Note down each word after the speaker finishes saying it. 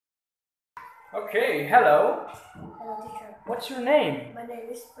Okay, hello. Hello, teacher. What's your name? My name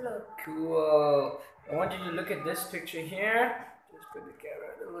is Fleur. Cool. I want you to look at this picture here. Just put the camera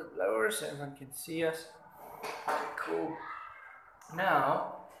a little bit lower so everyone can see us. Cool.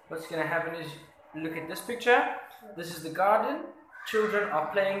 Now, what's going to happen is look at this picture. This is the garden. Children are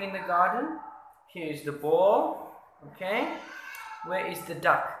playing in the garden. Here is the ball. Okay. Where is the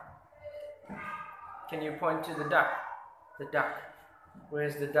duck? Can you point to the duck? The duck.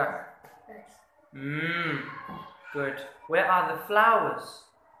 Where's the duck? Yes. Good. Where are the flowers?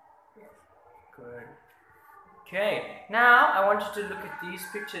 Yes. Good. Okay. Now I want you to look at these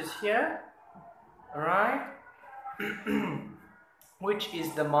pictures here. Alright? Which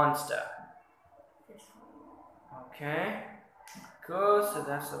is the monster? Yes. Okay. Cool. So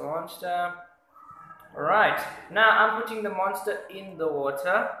that's the monster. Alright. Now I'm putting the monster in the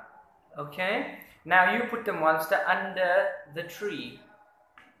water. Okay. Now you put the monster under the tree.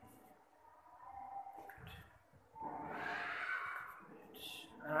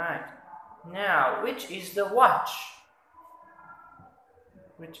 Alright. Now, which is the watch?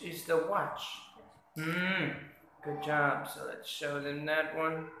 Which is the watch? Good job. So let's show them that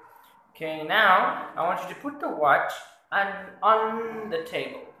one. Okay, now I want you to put the watch on the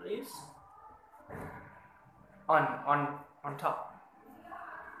table, please. On top.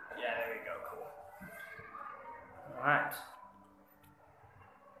 Yeah, there we go. Cool. Alright.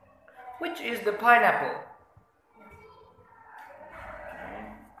 Which is the pineapple?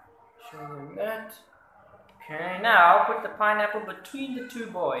 Show them that. Okay, now put the pineapple between the two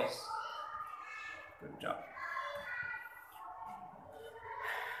boys. Good job.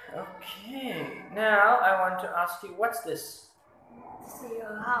 Okay, now I want to ask you, what's this? This is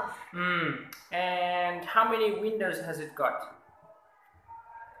your house. And how many windows has it got?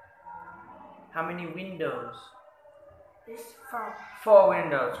 How many windows? It's 4. 4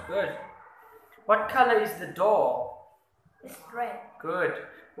 windows, good. What color is the door? It's red. Good.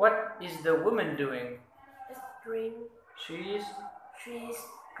 What is the woman doing? It's green. She's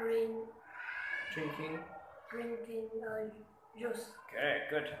Drinking drinking. juice. Okay,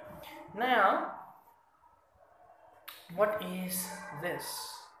 good. Now, what is this?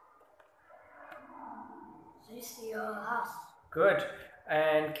 This is your house. Good.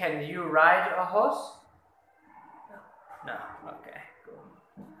 And can you ride a horse? No. No. Okay, cool.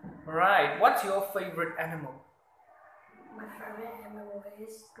 Right. What's your favorite animal? My favorite animal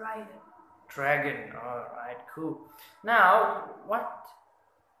is dragon. Dragon. Alright, cool. Now, what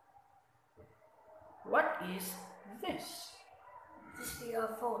is this? This is your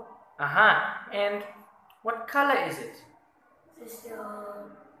phone. And what color is it? This is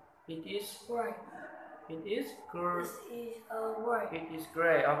your It is white. It is gray. This is white. It is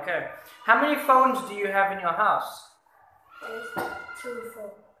gray. Okay. How many phones do you have in your house? There's 2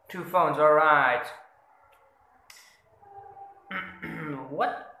 phones. 2 phones. All right.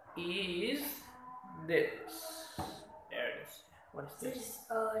 What is this? There it is. What is This this? is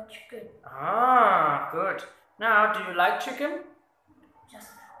chicken. Good. Now, do you like chicken? Just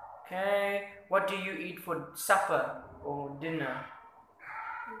Okay. What do you eat for supper or dinner?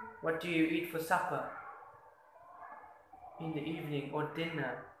 What do you eat for supper? In the evening or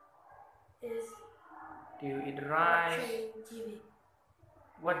dinner? is Do you eat rice? watching TV.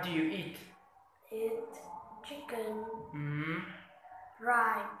 What do you eat? Eat chicken, Mm-hmm.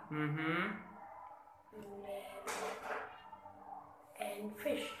 rice, Mm-hmm. and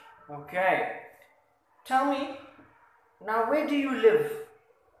fish. Okay. Tell me, now where do you live?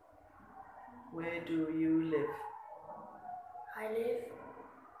 Where do you live? I live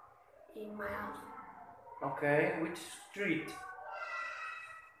in my house. Okay, which street?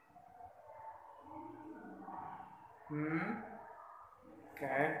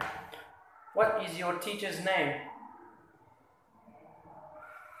 Okay. What is your teacher's name?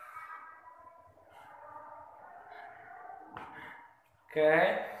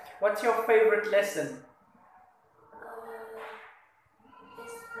 Okay. What's your favorite lesson?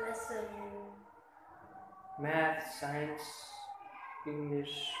 This lesson Math, science,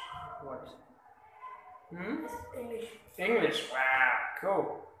 English, what? is English. English. Wow,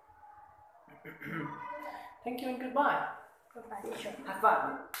 cool. Thank you and goodbye. Goodbye, teacher. Have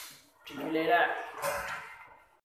fun. See you later.